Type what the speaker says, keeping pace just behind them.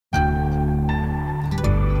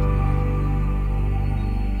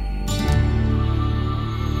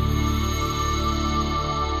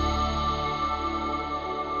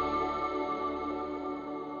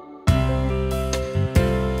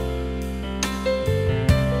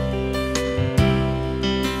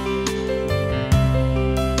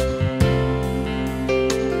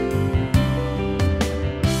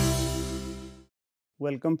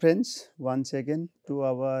Welcome friends once again to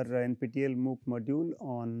our NPTEL MOOC module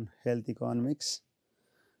on health economics.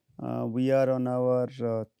 We are on our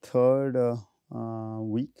third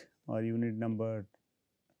week or unit number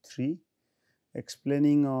 3,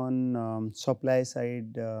 explaining on supply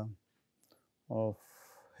side of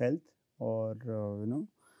health or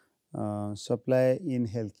supply in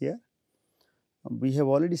healthcare. We have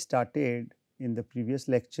already started in the previous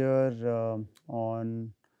lecture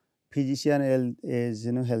on physician is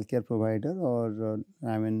healthcare provider, or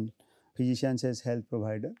physicians as health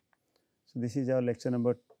provider. So this is our lecture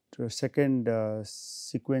number second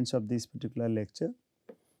sequence of this particular lecture.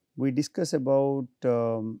 We discuss about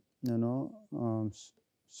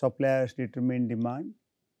suppliers determine demand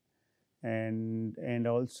and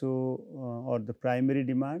also or the primary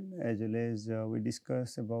demand, as well as we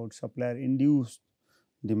discuss about supplier induced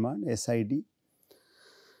demand, SID,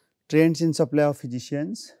 trends in supply of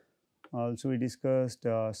physicians. Also we discussed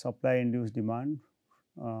supply induced demand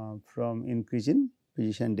from increase in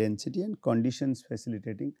physician density and conditions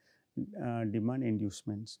facilitating demand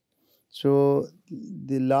inducements. So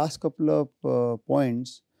the last couple of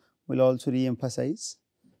points will also re-emphasize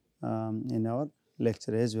in our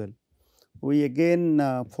lecture as well. We again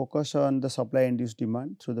focus on the supply induced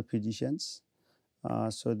demand through the physicians.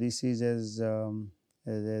 So this is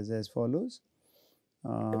as follows.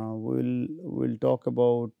 We'll talk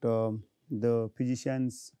about the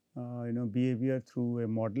physician's behavior through a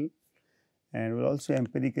model, and we'll also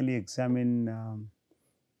empirically examine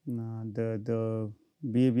the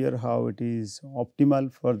behavior, how it is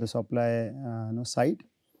optimal for the supply side.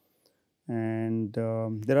 And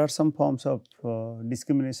there are some forms of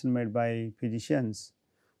discrimination made by physicians.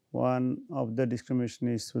 One of the discrimination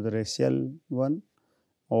is through the racial one,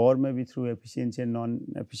 or maybe through efficiency and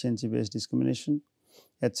non-efficiency based discrimination,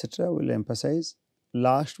 etc. Will emphasize.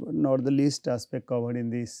 Last but not the least aspect covered in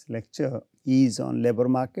this lecture is on labor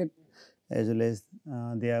market, as well as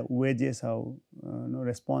their wages, how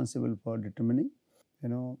responsible for determining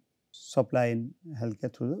supply in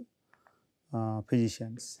healthcare through the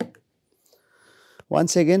physicians.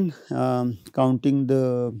 Once again, counting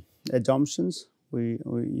the assumptions,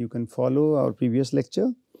 you can follow our previous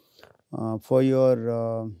lecture. For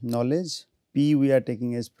your knowledge, P we are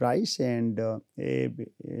taking as price, and A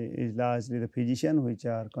is largely the physician, which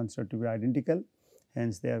are considered to be identical,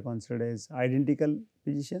 hence they are considered as identical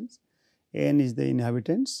physicians. N is the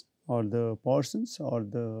inhabitants or the persons or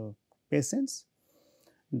the patients.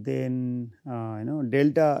 Then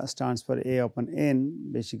delta stands for A upon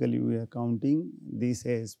N. Basically we are counting this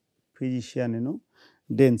as physician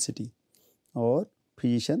density or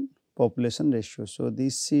physician population ratio. So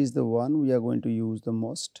this is the one we are going to use the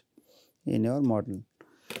most in our model.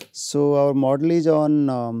 So our model is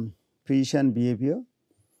on physician behavior.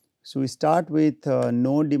 So we start with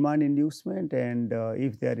no demand inducement, and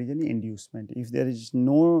if there is any inducement. If there is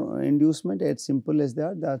no inducement, as simple as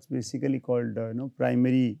that, that's basically called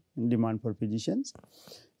primary demand for physicians.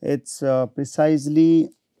 It's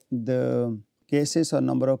precisely the cases or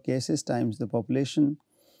number of cases times the population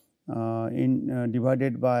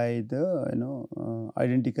divided by the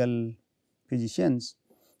identical physicians.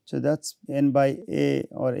 So that's N by A,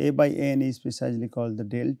 or A by N is precisely called the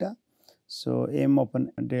delta. So M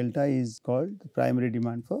upon delta is called the primary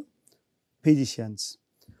demand for physicians.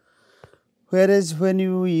 Whereas when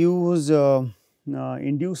you use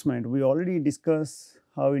inducement, we already discussed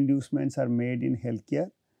how inducements are made in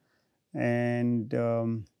healthcare, and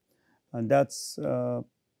that's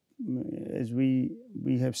as we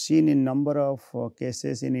have seen in number of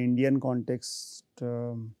cases in Indian context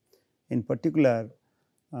in particular,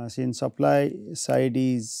 since supply side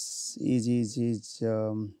is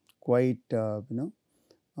quite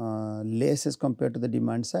less as compared to the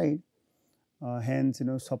demand side. Hence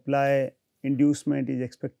supply inducement is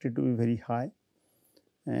expected to be very high,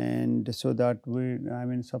 and so that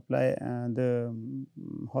supply the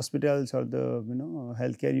hospitals or the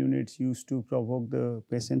healthcare units used to provoke the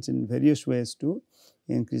patients in various ways to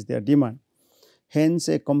increase their demand. Hence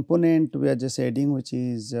a component we are just adding, which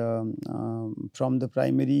is from the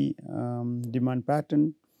primary demand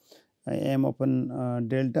pattern, M upon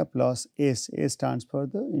delta plus S. S stands for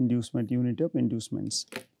the inducement, unit of inducements.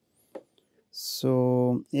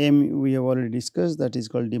 So M we have already discussed, that is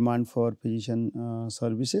called demand for physician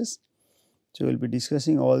services. So we will be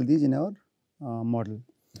discussing all these in our model.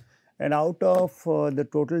 And out of the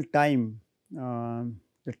total time,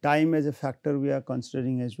 the time as a factor we are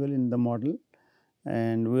considering as well in the model,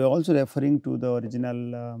 and we are also referring to the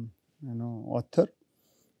original author.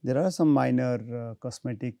 There are some minor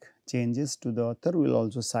cosmetic changes to the author. We will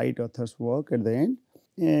also cite author's work at the end.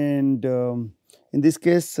 And In this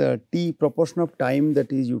case, T proportion of time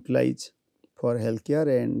that is utilized for healthcare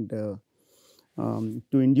and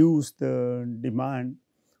to induce the demand,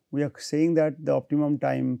 we are saying that the optimum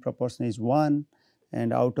time proportion is 1,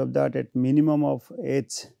 and out of that at minimum of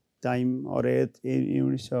h time or h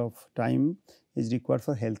units of time is required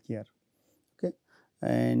for healthcare. Okay.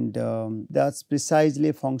 And that is precisely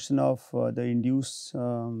a function of the induced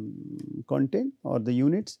content or the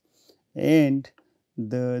units and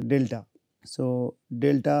the delta. So,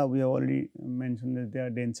 delta we have already mentioned that their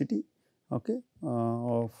density, okay,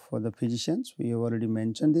 of for the physicians. We have already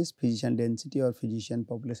mentioned this physician density or physician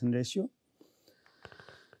population ratio.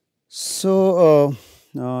 So,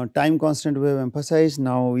 time constant we have emphasized.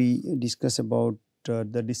 Now, we discuss about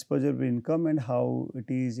the disposable income and how it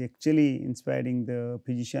is actually inspiring the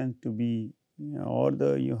physician to be or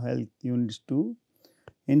the health units to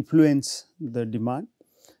influence the demand.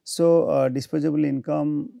 So, disposable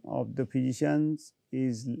income of the physicians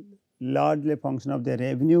is largely a function of their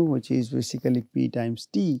revenue, which is basically P times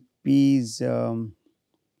T. P is we have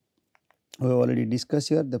already discussed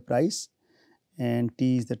here the price, and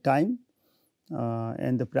T is the time,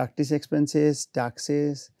 and the practice expenses,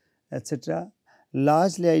 taxes, etc.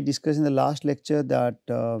 Largely, I discussed in the last lecture that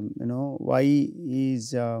Y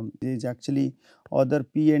is actually other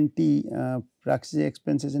P and T practice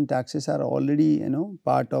expenses and taxes are already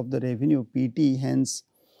part of the revenue PT. Hence,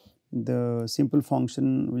 the simple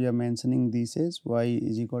function we are mentioning this is Y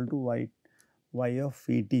is equal to Y of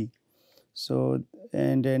PT. So,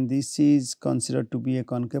 and this is considered to be a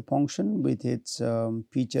concave function with its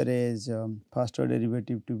feature as first order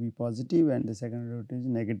derivative to be positive and the second order derivative is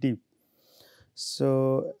negative.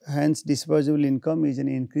 So, hence disposable income is an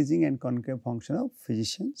increasing and concave function of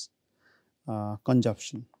physicians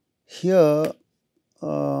consumption. Here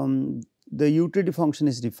the utility function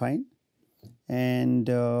is defined, and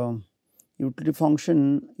utility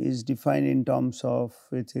function is defined in terms of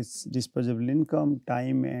its disposable income,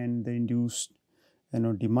 time and the induced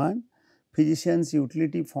demand. Physician's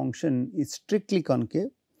utility function is strictly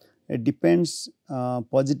concave. It depends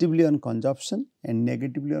positively on consumption and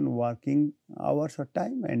negatively on working hours or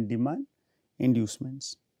time and demand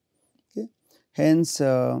inducements. Okay. Hence,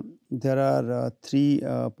 there are three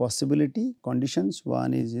possibility conditions.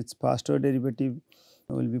 One is its first order derivative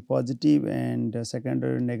will be positive and second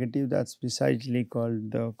order negative, that is precisely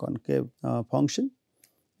called the concave function,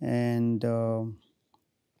 and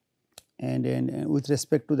with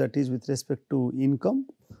respect to that is with respect to income,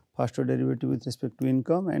 first order derivative with respect to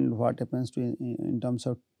income, and what happens to in terms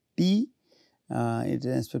of T, with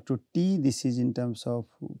respect to T, this is in terms of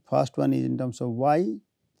first one is in terms of Y,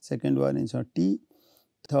 second one is on T,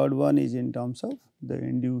 third one is in terms of the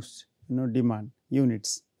induced demand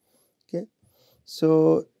units. Okay.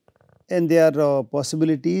 So, and there are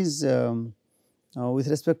possibilities with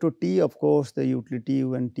respect to T, of course, the utility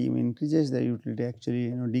when T increases, the utility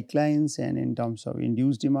actually declines, and in terms of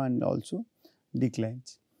induced demand also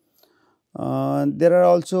declines. There are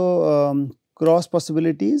also cross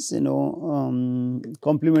possibilities,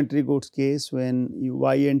 complementary goods case when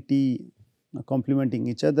Y and T are complementing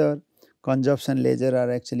each other, consumption leisure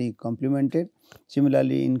are actually complemented.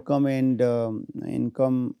 Similarly, income and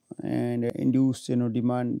induced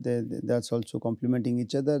demand, that is also complementing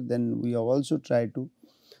each other. Then we have also tried to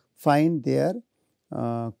find their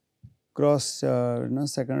cross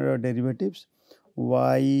second order derivatives.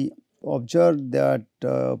 Y observed that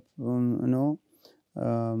the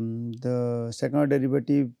second order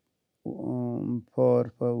derivative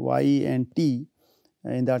for Y and T,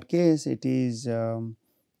 in that case it is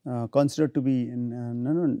considered to be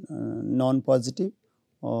non-positive,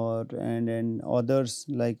 or and others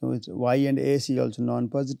like with Y and S is also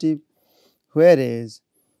non-positive, whereas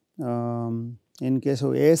in case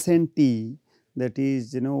of S and T, that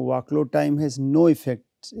is workload time has no effect,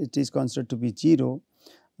 it is considered to be 0.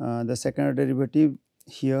 The second order derivative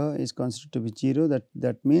here is considered to be 0,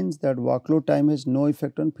 that means that workload time has no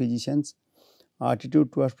effect on physicians'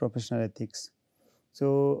 attitude towards professional ethics.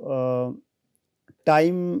 So,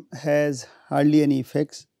 time has hardly any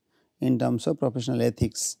effects in terms of professional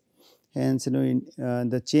ethics, hence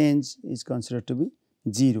the change is considered to be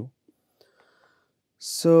 0.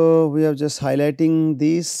 So, we are just highlighting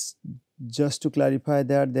this just to clarify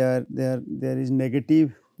that there is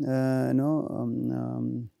negative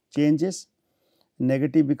changes,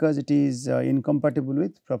 negative because it is incompatible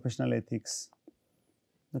with professional ethics.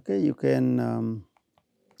 Okay, you can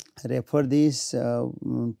refer this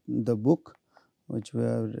the book which we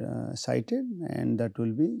have cited, and that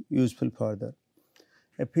will be useful further.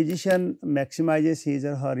 A physician maximizes his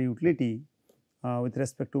or her utility with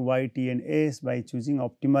respect to Y, T and S by choosing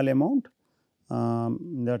optimal amount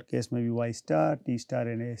in that case maybe y star, t star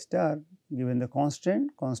and a star. Given the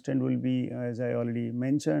constant will be, as I already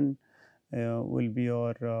mentioned, will be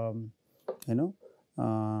your you know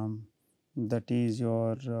that is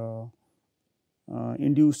your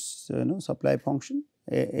induced supply function.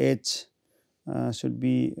 H should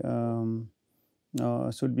be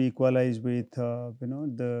equalized with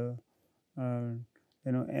the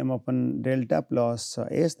m upon delta plus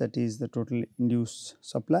S, that is the total induced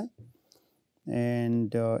supply,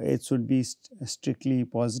 and H should be strictly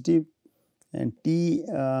positive, and T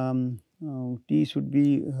should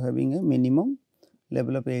be having a minimum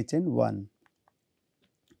level of H and 1.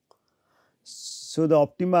 So, the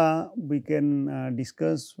optima we can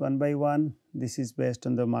discuss one by one. This is based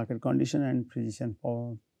on the market condition and physician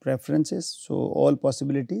preferences. So, all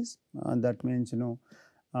possibilities, that means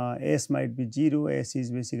S might be 0, S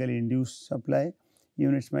is basically induced supply,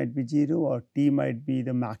 units might be 0, or T might be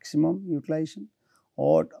the maximum utilization,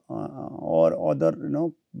 or other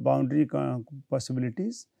boundary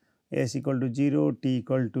possibilities. S equal to 0, T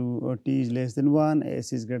equal to T is less than 1,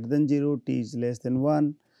 S is greater than 0, T is less than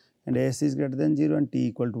 1, and S is greater than 0 and T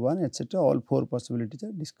equal to 1, etc. All 4 possibilities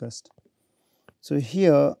are discussed. So,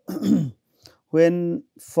 here when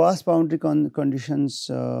first boundary conditions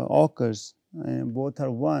occurs, both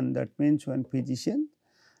are 1, that means when physician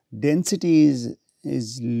density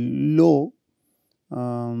is low,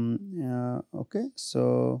 okay.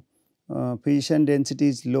 So, physician density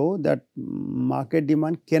is low, that market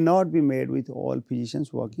demand cannot be met with all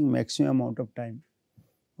physicians working maximum amount of time,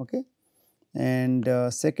 okay. And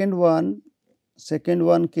second one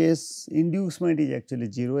case, inducement is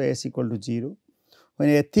actually 0, S equal to 0. When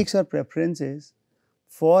ethics or preferences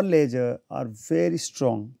for leisure are very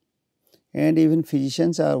strong, and even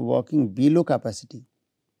physicians are working below capacity,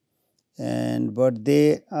 and but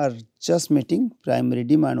they are just meeting primary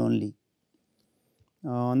demand only.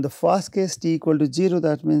 On the first case, T equal to 0,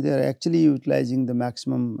 that means they are actually utilizing the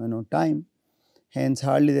maximum time, hence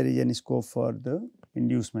hardly there is any scope for the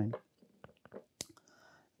inducement.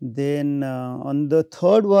 Then on the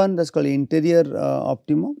third one, that is called interior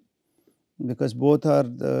optimum, because both are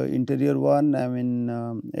the interior one, I mean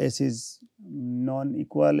S is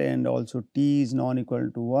non-equal and also T is non-equal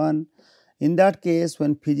to 1. In that case,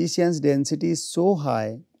 when physician's density is so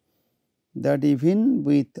high that even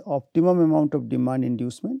with optimum amount of demand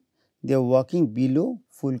inducement, they are working below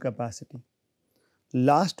full capacity.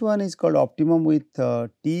 Last one is called optimum with T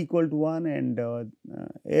equal to 1 and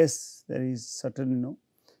S, there is certain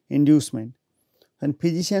inducement, when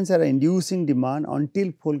physicians are inducing demand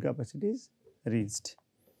until full capacity is reached.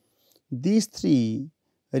 These 3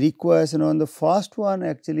 requires, on the first one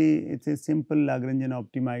actually it is a simple Lagrangian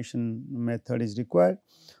optimization method is required,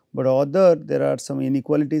 but other there are some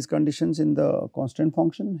inequalities conditions in the constant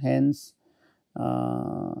function, hence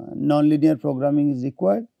nonlinear programming is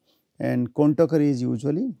required, and Cohn-Tucker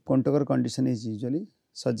condition is usually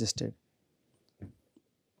suggested.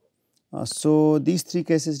 So, these 3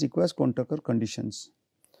 cases requires Cohn-Tucker conditions.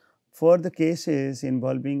 For the cases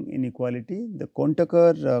involving inequality, the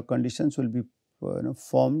Cohn-Tucker conditions will be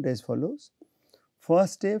formed as follows.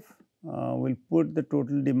 First step, will put the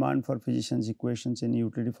total demand for physician's equations in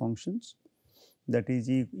utility functions, that is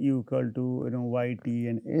U equal to y, t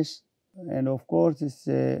and s, and of course this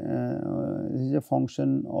is a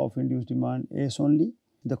function of induced demand S only.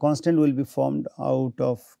 The constant will be formed out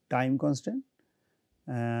of time constant,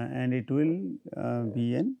 and it will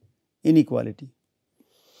be an inequality.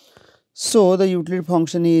 So, the utility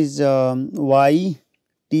function is y,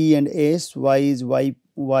 t and s. Y is y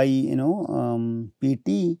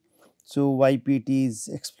pt. So, y pt is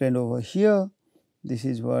explained over here. This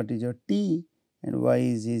is what is your t, and y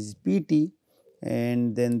is pt,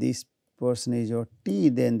 and then this person is your t,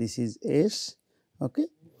 then this is s, okay,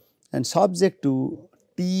 and subject to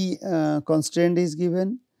t constraint is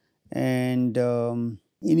given, and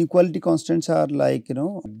inequality constants are like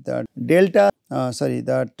that delta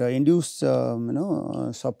that induced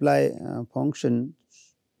supply function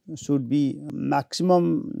should be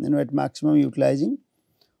maximum at maximum utilizing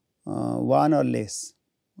 1 or less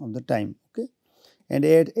of the time, okay, and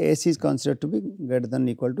S is considered to be greater than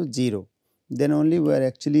or equal to 0, then only we are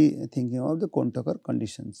actually thinking of the Cohn-Tucker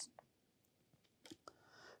conditions.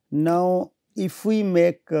 Now, if we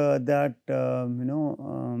make that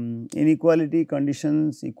inequality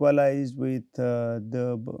conditions equalized with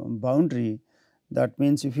the boundary, that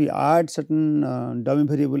means if we add certain dummy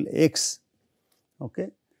variable x,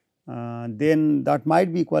 okay, then that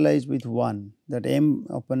might be equalized with 1, that m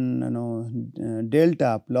upon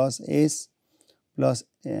delta plus s plus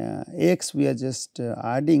x, we are just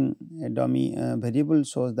adding a dummy variable,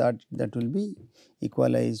 so that will be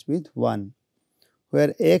equalized with 1,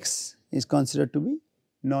 where x is considered to be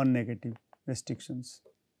non-negative restrictions.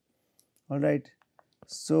 All right.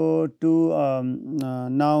 So, to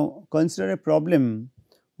now consider a problem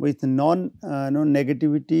with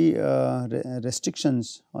non-negativity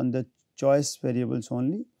restrictions on the choice variables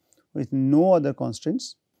only, with no other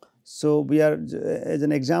constraints. So, we are, as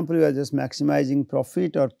an example, we are just maximizing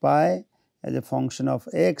profit or pi as a function of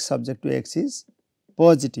x subject to x is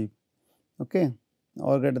positive, okay,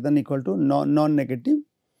 or greater than equal to non-negative.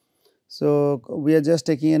 So, we are just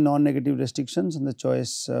taking a non-negative restrictions on the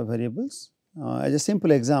choice variables. As a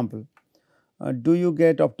simple example, do you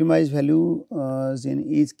get optimized value in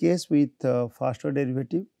each case with first order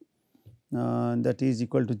derivative that is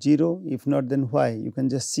equal to 0? If not, then why? You can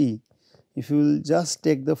just see, if you will just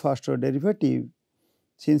take the first order derivative,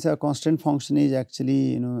 since our constant function is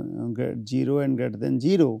actually 0 and greater than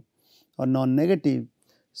 0 or non-negative.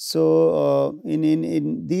 So,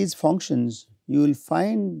 in these functions you will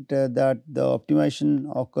find that the optimization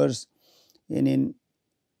occurs in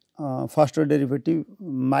first order derivative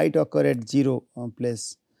might occur at 0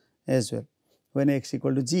 place as well when x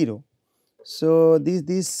equal to 0. So,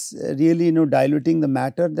 this really diluting the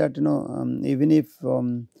matter that even if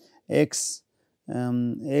x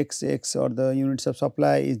or the units of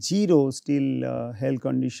supply is 0, still Hell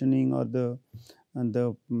conditioning or the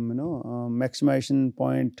maximization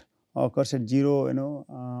point occurs at 0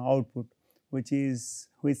 output, which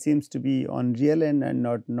seems to be unreal and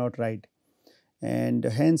not right. And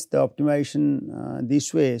hence the optimization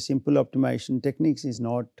this way, simple optimization techniques, is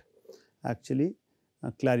not actually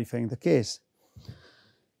clarifying the case.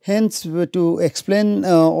 Hence, to explain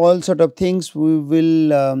all sort of things, we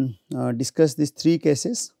will discuss these 3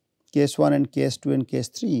 cases, case 1 and case 2 and case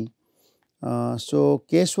 3. So,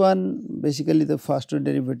 case 1, basically the first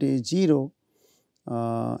order derivative is 0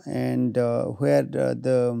 and where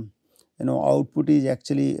the output is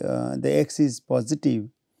actually the x is positive,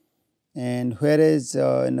 and whereas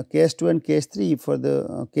in case 2 and case 3, for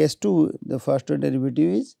the case 2 the first order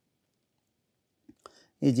derivative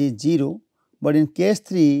is 0, but in case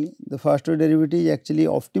 3 the first order derivative is actually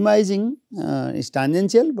optimizing, is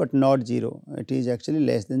tangential but not 0, it is actually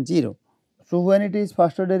less than 0. So, when it is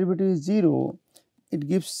first order derivative is 0, it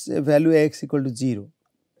gives a value x equal to 0,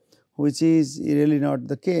 which is really not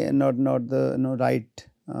the case, not the right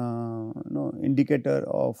indicator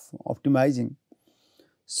of optimizing.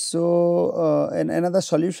 So, and another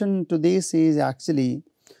solution to this is actually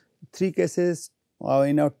 3 cases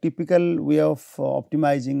in our typical way of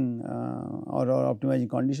optimizing or optimizing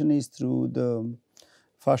condition is through the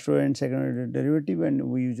first order and second order derivative, and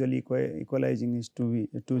we usually equalizing is to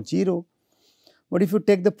 0. But if you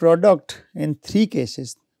take the product in 3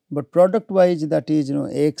 cases, but product wise, that is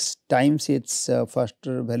x times its first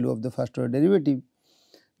value of the first order derivative,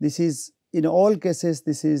 this is in all cases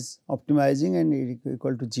this is optimizing and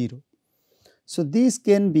equal to 0. So, this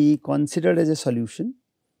can be considered as a solution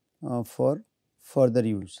for further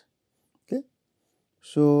use. Okay.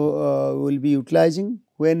 So, we will be utilizing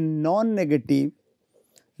when non-negative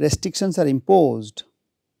restrictions are imposed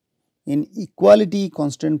in equality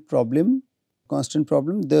constant problem,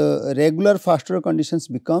 the regular first order conditions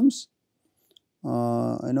becomes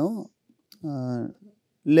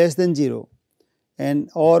less than 0, and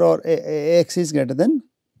or x is greater than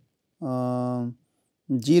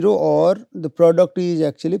 0, or the product is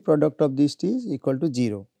actually product of these is equal to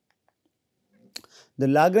 0. The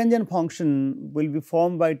Lagrangian function will be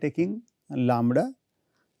formed by taking lambda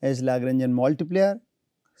as Lagrangian multiplier.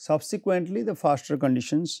 Subsequently, the first order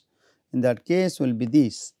conditions in that case will be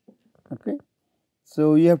these. Okay.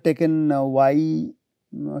 So, you have taken y,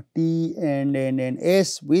 t and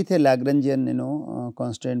s with a Lagrangian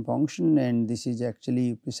constant function, and this is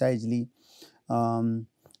actually precisely m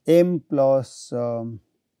plus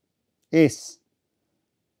s,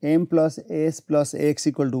 m plus s plus x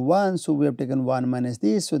equal to 1. So, we have taken 1 minus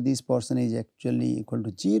this. So, this portion is actually equal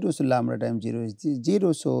to 0. So, lambda times 0 is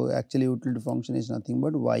 0. So, actually utility function is nothing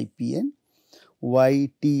but y p and y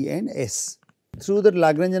t and s. Through the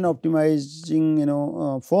Lagrangian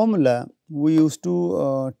optimizing formula, we used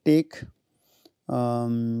to take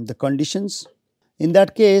the conditions. In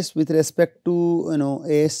that case, with respect to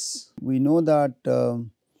s, we know that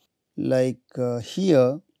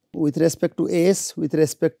here with respect to s, with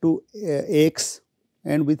respect to x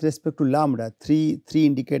and with respect to lambda, three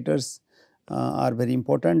indicators are very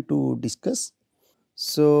important to discuss.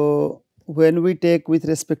 So, when we take with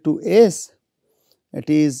respect to s, it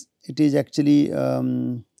is actually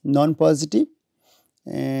non-positive,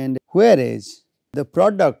 and whereas the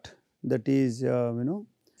product, that is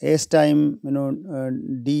S time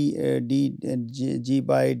G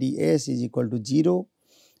by ds is equal to 0,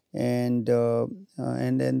 and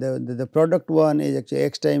then the product one is actually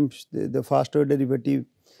x times the first order derivative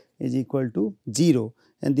is equal to 0,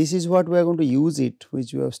 and this is what we are going to use it,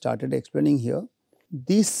 which we have started explaining here.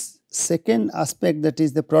 This second aspect, that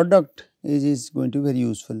is the product, is going to be very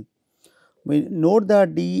useful. We note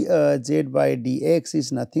that dz by dx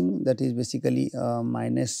is nothing, that is basically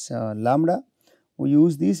minus lambda. We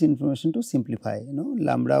use this information to simplify,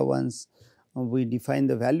 lambda. Once we define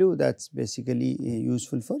the value, that is basically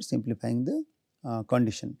useful for simplifying the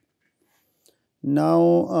condition.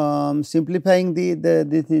 Now, simplifying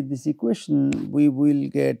this equation, we will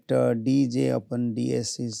get dj upon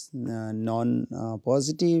ds is non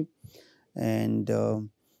positive, and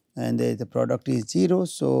the product is 0.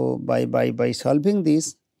 So, by solving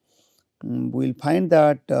this, we will find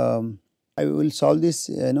that I will solve this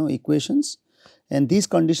equations, and these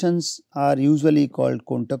conditions are usually called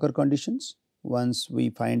Kohn-Tucker conditions. Once we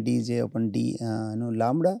find dj upon d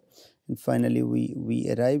lambda, and finally we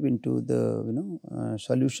arrive into the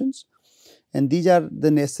solutions, and these are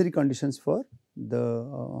the necessary conditions for the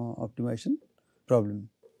optimization problem.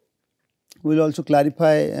 We will also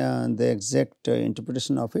clarify the exact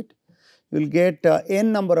interpretation of it. You will get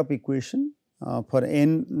n number of equation for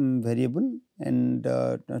n variable, and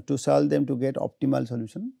to solve them to get optimal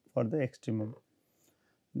solution for the extremum.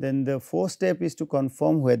 Then the fourth step is to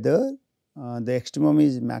confirm whether the extremum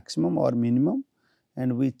is maximum or minimum,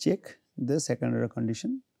 and we check the second order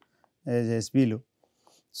condition as below.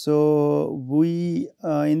 So, we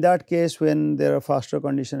in that case, when there are first order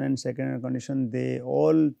condition and second order condition, they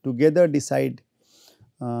all together decide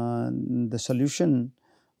the solution.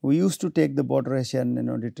 We used to take the border Hessian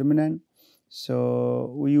determinant.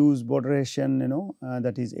 So, we use border Hessian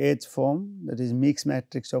that is H form, that is mixed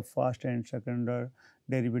matrix of first and second order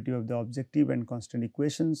derivative of the objective and constant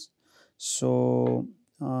equations. So,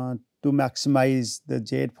 to maximize the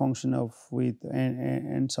z function of with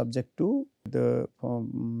and subject to the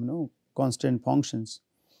constant functions.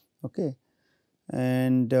 Okay.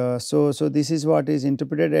 And so this is what is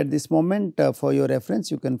interpreted at this moment. For your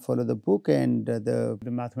reference, you can follow the book and the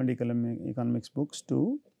mathematical economics books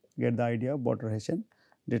to get the idea of border Hessian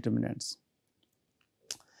determinants.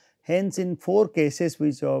 Hence, in 4 cases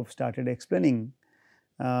which I have started explaining,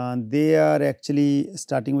 they are actually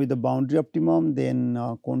starting with the boundary optimum, then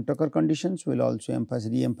Kohn-Tucker conditions. We will also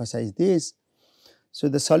re-emphasize this. So,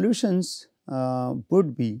 the solutions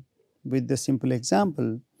would be, with the simple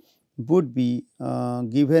example, would be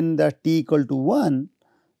given that t equal to 1,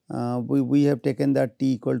 we have taken that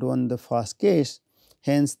t equal to 1 the first case.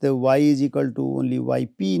 Hence, the y is equal to only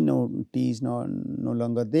yp, no t is no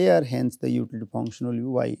longer there. Hence, the utility function will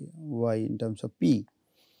be y in terms of p.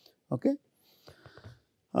 Okay.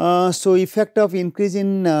 So, effect of increase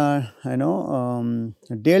in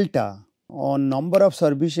delta on number of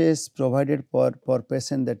services provided per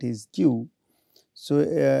patient, that is Q. So,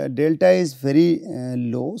 delta is very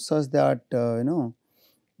low, such that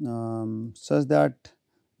such that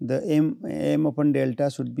the m upon delta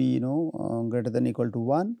should be greater than equal to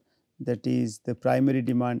 1, that is the primary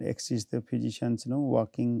demand exceeds the physician's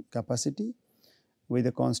working capacity, with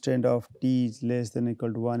the constant of t is less than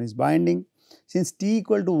equal to 1 is binding. Since t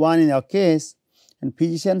equal to 1 in our case, and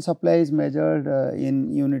physician supply is measured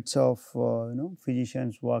in units of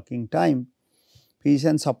physician's working time,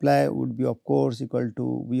 physician supply would be of course equal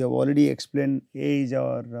to, we have already explained, A is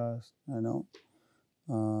our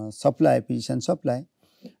supply, physician supply.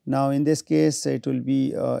 Now, in this case it will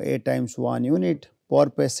be A times 1 unit per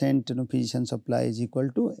patient physician supply is equal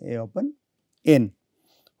to A upon n,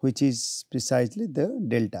 which is precisely the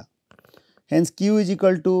delta. Hence, Q is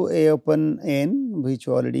equal to A upon n, which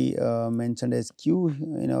already mentioned as Q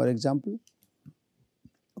in our example.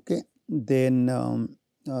 Okay. Then,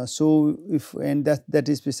 so if, and that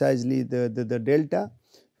is precisely the delta.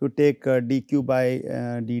 If you take dq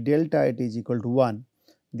by d delta, it is equal to 1.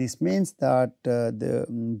 This means that the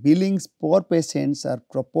billings per patients are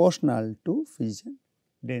proportional to physician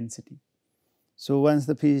density. So, once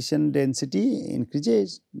the physician density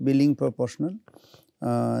increases, billing proportional,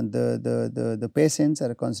 the patients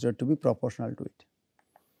are considered to be proportional to it.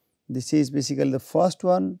 This is basically the first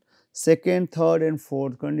one. Second, third and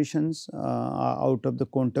fourth conditions are out of the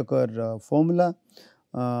Kohn-Tucker formula,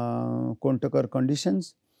 Kohn-Tucker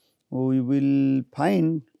conditions. We will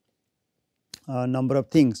find a number of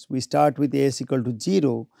things. We start with S equal to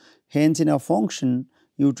 0. Hence, in a function,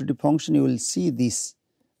 utility function, you will see this.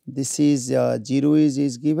 This is 0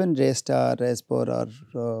 is given, rest are as per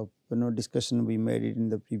our discussion we made it in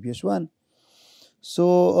the previous one.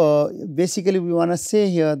 So, basically we want to say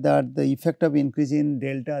here that the effect of increase in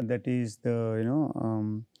delta, that is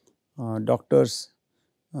the doctors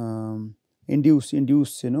induce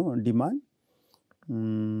demand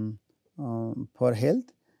for health,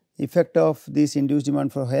 effect of this induced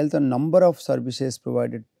demand for health on number of services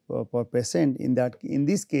provided per patient. In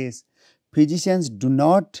this case, physicians do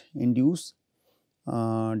not induce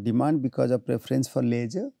demand because of preference for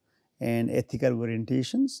leisure and ethical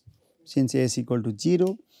orientations, since A is equal to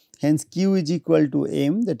 0. Hence, Q is equal to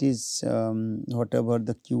M, that is whatever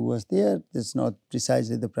the Q was there, that is not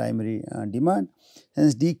precisely the primary demand.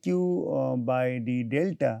 Hence, dQ by d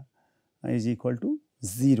delta is equal to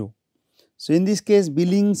 0. So, in this case,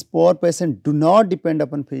 billings per patient do not depend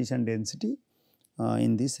upon physician density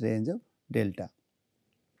in this range of delta.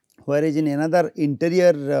 Whereas, in another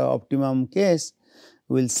interior optimum case,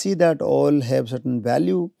 we will see that all have certain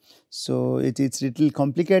value. So, it is little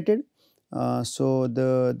complicated. So,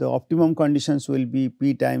 the optimum conditions will be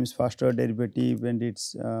p times first order derivative and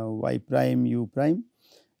its y prime u prime,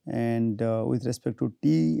 and with respect to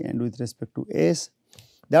t and with respect to s,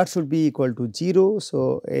 that should be equal to 0.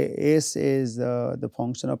 So, s is the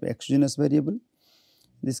function of exogenous variable, in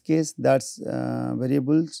this case that is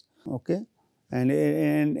variables, okay,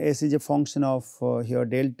 and s is a function of here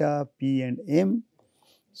delta, p and m.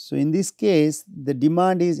 So, in this case the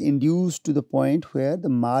demand is induced to the point where the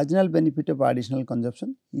marginal benefit of additional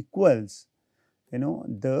consumption equals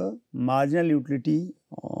the marginal utility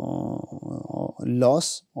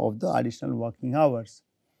loss of the additional working hours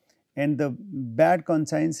and the bad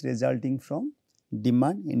conscience resulting from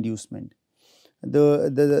demand inducement.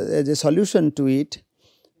 As a solution to it,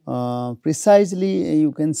 precisely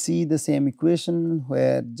you can see the same equation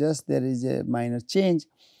where just there is a minor change,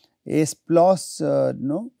 S plus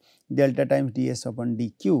delta times ds upon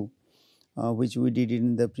dq, which we did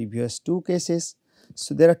in the previous two cases.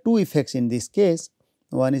 So, there are two effects in this case,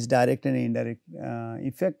 one is direct and indirect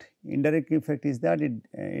effect. Indirect effect is that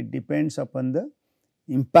it depends upon the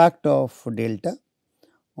impact of delta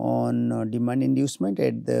on demand inducement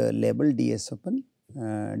at the level ds upon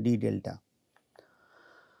d delta.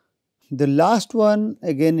 The last one,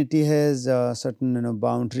 again it has certain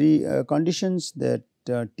boundary conditions, that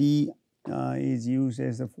T is used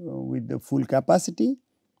as with the full capacity.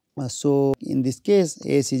 So, in this case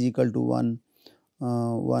S is equal to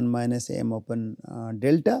 1 minus m upon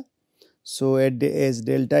delta. So, as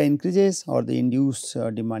delta increases or the induced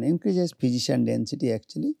demand increases, physician density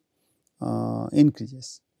actually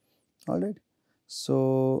increases, alright.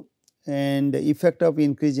 So, and the effect of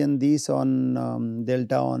increase in this on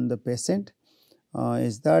delta on the patient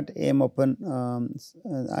is that m upon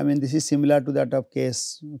I mean this is similar to that of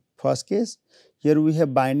first case. Here we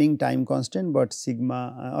have binding time constant, but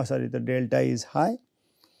sigma the delta is high,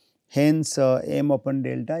 hence m upon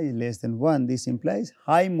delta is less than 1. This implies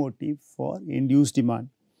high motive for induced demand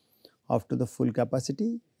up to the full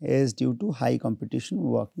capacity as due to high competition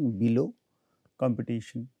working below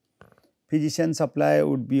competition. Physician supply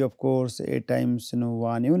would be of course A times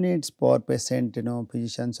 1 units per patient,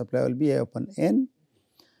 physician supply will be A upon n,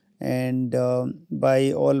 and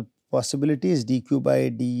by all possibilities dq by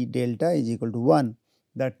d delta is equal to 1.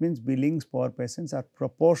 That means billings per patients are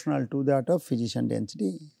proportional to that of physician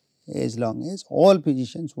density as long as all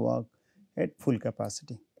physicians work at full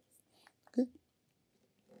capacity. Okay.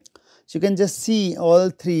 So, you can just see all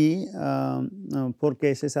three 4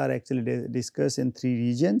 cases are actually discussed in 3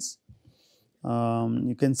 regions.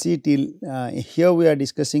 You can see till here we are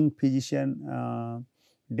discussing physician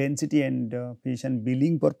density and physician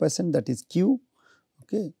billing per person, that is Q.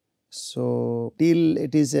 Okay. So, till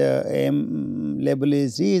it is M level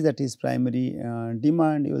is reached, that is primary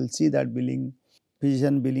demand, you will see that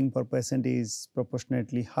physician billing per patient is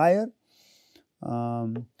proportionately higher.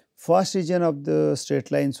 First region of the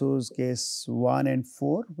straight line shows case 1 and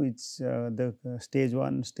 4, which the stage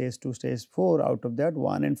 1, stage 2, stage 4, out of that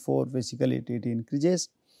 1 and 4 basically it increases,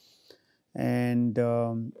 and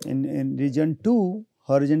in region 2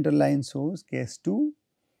 horizontal line shows case 2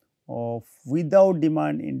 of without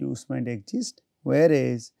demand inducement exists,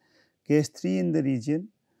 whereas case 3 in the region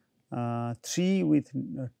 3 with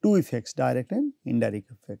 2 effects, direct and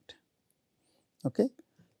indirect effect. Okay.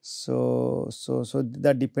 So,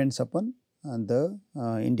 that depends upon the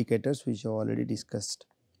indicators which you already discussed.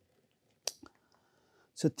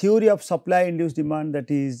 So, theory of supply induced demand, that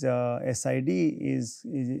is SID is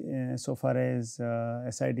so far as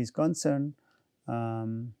SID is concerned,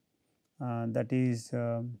 that is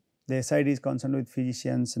the SID is concerned with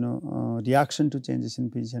physicians reaction to changes in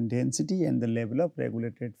physician density and the level of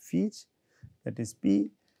regulated fees, that is P.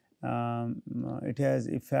 It has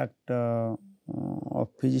effect of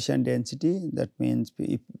physician density. That means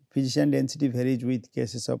if physician density varies with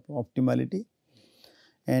cases of optimality,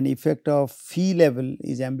 and effect of fee level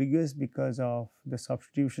is ambiguous because of the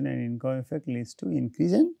substitution and income effect leads to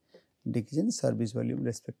increase and decrease in service volume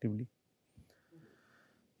respectively.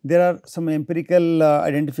 There are some empirical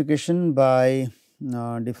identification by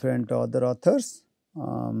different other authors.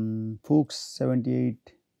 Fuchs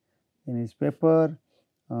 78 in his paper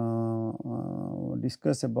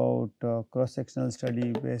discuss about cross sectional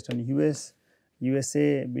study based on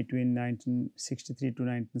USA between 1963 to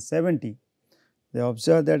 1970. They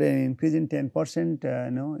observed that an increase in 10%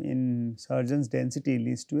 in surgeons density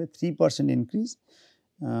leads to a 3% increase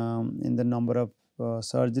in the number of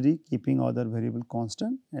surgery, keeping other variable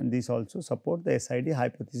constant, and this also support the SID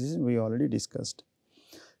hypothesis we already discussed.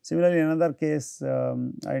 Similarly, another case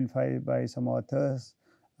identified by some authors,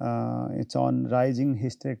 it is on rising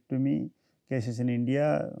hysterectomy cases in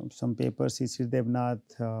India. Some papers, Sri Devnath,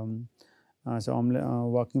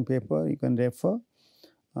 working paper you can refer.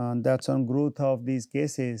 That is on growth of these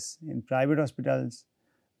cases in private hospitals.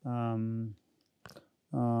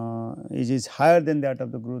 It is higher than that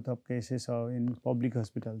of the growth of cases in public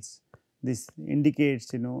hospitals. This indicates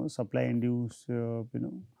supply induced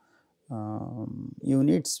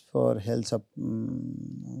units for health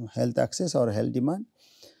access or health demand,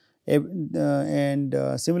 and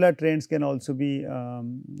similar trends can also be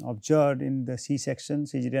observed in the C-section,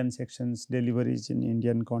 cesarean sections deliveries in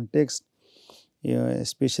Indian context.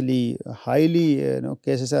 Especially highly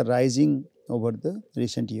cases are rising over the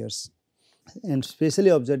recent years, and especially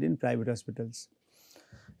observed in private hospitals.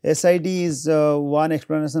 SID is one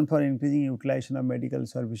explanation for increasing utilization of medical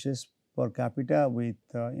services per capita with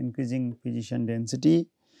increasing physician density,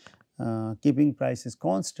 keeping prices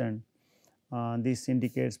constant. This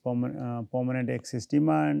indicates permanent excess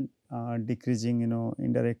demand, decreasing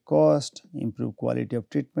indirect cost, improved quality of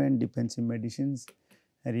treatment, defensive medicines,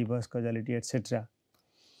 reverse causality, etc.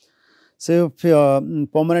 So, if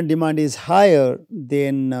permanent demand is higher,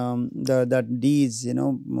 then that D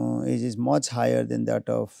is much higher than that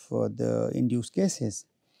of the induced cases.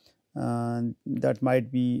 That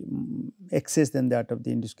might be excess than that of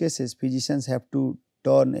the induced cases. Physicians have to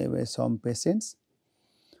turn away some patients.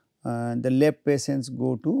 The left patients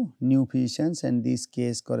go to new physicians, and this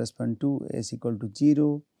case correspond to S equal to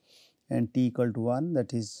 0 and T equal to 1,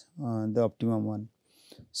 that is the optimum one.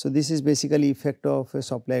 So, this is basically effect of a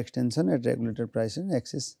supply extension at regulated price and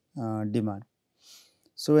excess demand.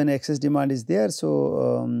 So, when excess demand is there,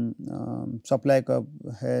 so supply curve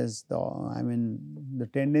has the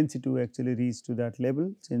tendency to actually reach to that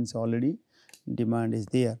level, since already demand is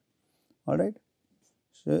there, all right.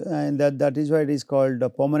 So, and that is why it is called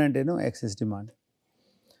permanent excess demand,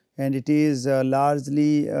 and it is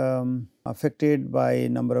largely affected by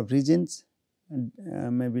number of reasons.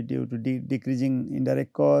 Maybe due to decreasing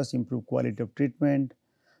indirect costs, improved quality of treatment.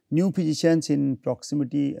 New physicians in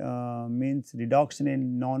proximity means reduction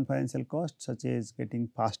in non-financial costs, such as getting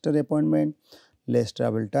faster appointment, less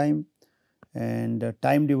travel time, and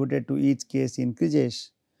time devoted to each case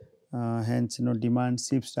increases. Hence, demand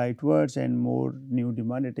shifts rightwards, and more new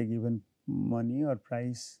demand at a given money or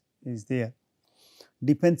price is there.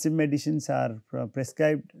 Defensive medicines are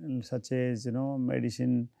prescribed, such as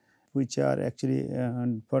medicine which are actually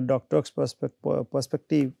for doctor's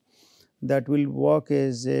perspective, that will work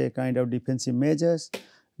as a kind of defensive measures.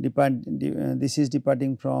 This is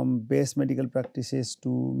departing from best medical practices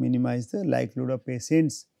to minimize the likelihood of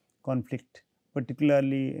patients conflict,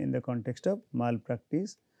 particularly in the context of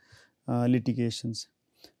malpractice litigations.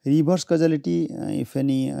 Reverse causality, if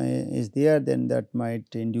any is there, then that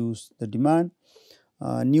might induce the demand.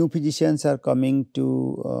 New physicians are coming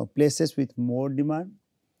to places with more demand,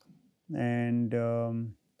 and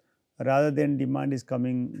rather than demand is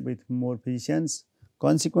coming with more physicians.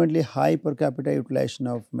 Consequently, high per capita utilization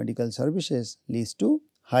of medical services leads to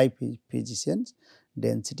high physicians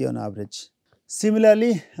density on average.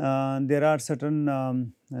 Similarly, there are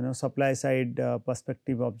certain supply side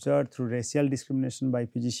perspective observed through racial discrimination by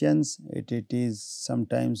physicians. It is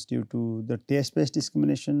sometimes due to the test based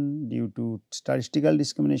discrimination, due to statistical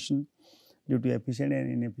discrimination, due to efficient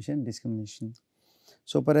and inefficient discrimination.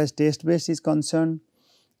 So far as test based is concerned,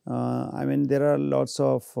 there are lots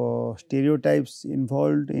of stereotypes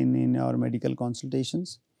involved in our medical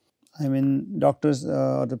consultations. Doctors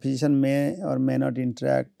or the physician may or may not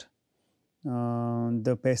interact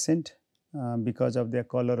the patient because of their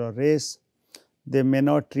color or race. They may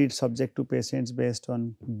not treat subject to patients based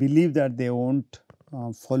on belief that they won't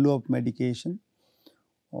follow up medication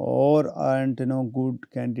or aren't good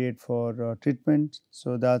candidate for treatment.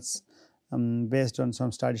 So, that's based on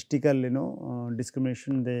some statistical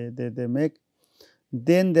discrimination they make.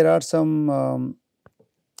 Then there are some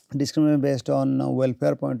discrimination based on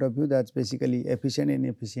welfare point of view, that is basically efficient and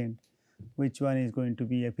inefficient, which one is going to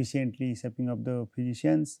be efficiently stepping up the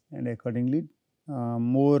physicians, and accordingly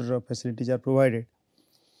more facilities are provided.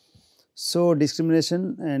 So,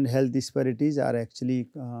 discrimination and health disparities are actually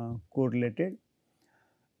correlated.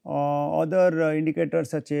 Other indicators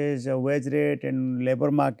such as wage rate and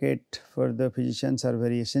labor market for the physicians are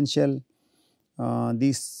very essential.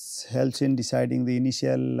 This helps in deciding the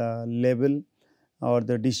initial level or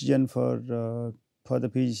the decision for the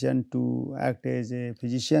physician to act as a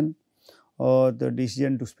physician, or the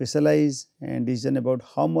decision to specialize, and decision about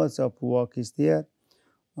how much of work is there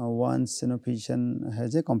once physician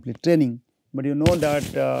has a complete training. But you know that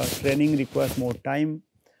training requires more time,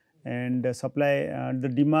 and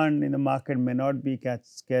the demand in the market may not be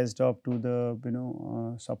catched up to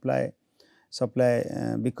the supply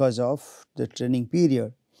because of the training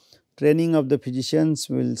period. Training of the physicians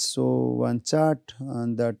will show one chart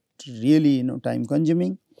that really time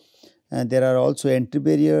consuming, and there are also entry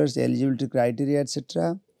barriers, eligibility criteria,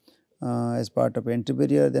 etc. As part of entry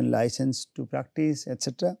barrier, then license to practice,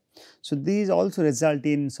 etc. So, these also result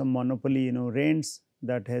in some monopoly rents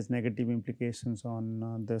that has negative implications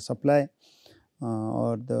on the supply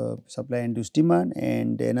or the supply induced demand,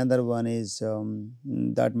 and another one is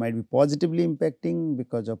that might be positively impacting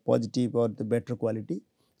because of positive or the better quality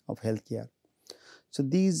of healthcare. So,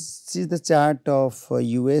 this is the chart of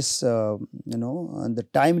US, the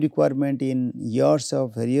time requirement in years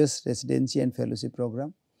of various residency and fellowship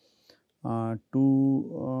program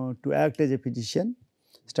to act as a physician,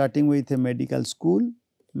 starting with a medical school,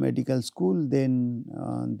 then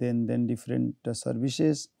different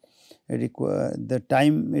services. The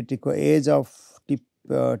time it requires, age of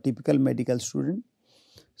typical medical student.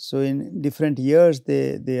 So, in different years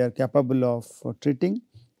they are capable of treating.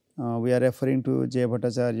 We are referring to J.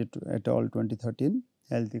 Bhattacharya et al. 2013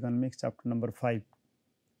 Health Economics, chapter number 5.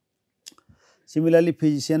 Similarly,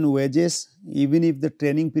 physician wages, even if the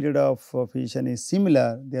training period of physician is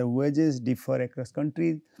similar, their wages differ across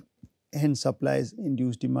countries, and supplies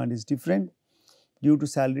induced demand is different due to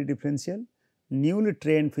salary differential. Newly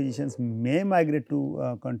trained physicians may migrate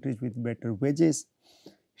to countries with better wages.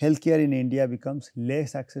 Healthcare in India becomes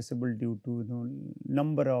less accessible due to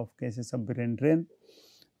number of cases of brain drain.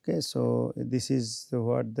 Okay, so this is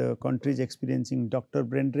what the country is experiencing doctor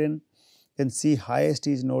brain drain. You can see highest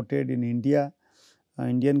is noted in India,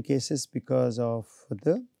 Indian cases, because of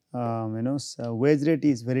the wage rate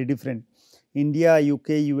is very different. India, UK,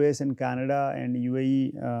 US and Canada and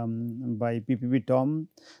UAE by PPP term,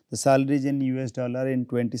 the salaries in US dollar in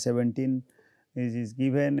 2017 is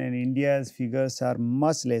given, and India's figures are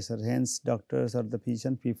much lesser. Hence, doctors or the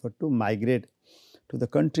physicians prefer to migrate to the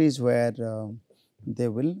countries where they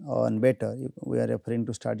will earn better. We are referring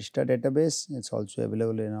to Statista database. It is also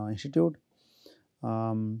available in our institute.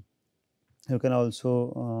 You can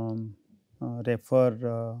also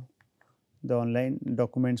refer the online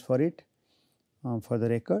documents for it for the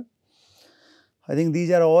record. I think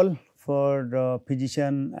these are all for the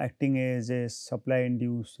physician acting as a supply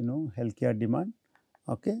induced healthcare demand.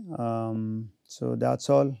 Okay. So, that is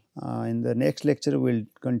all. In the next lecture, we will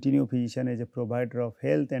continue physician as a provider of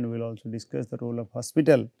health, and we will also discuss the role of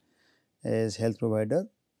hospital as health provider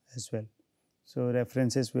as well. So,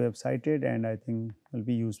 references we have cited and I think will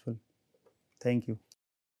be useful. Thank you.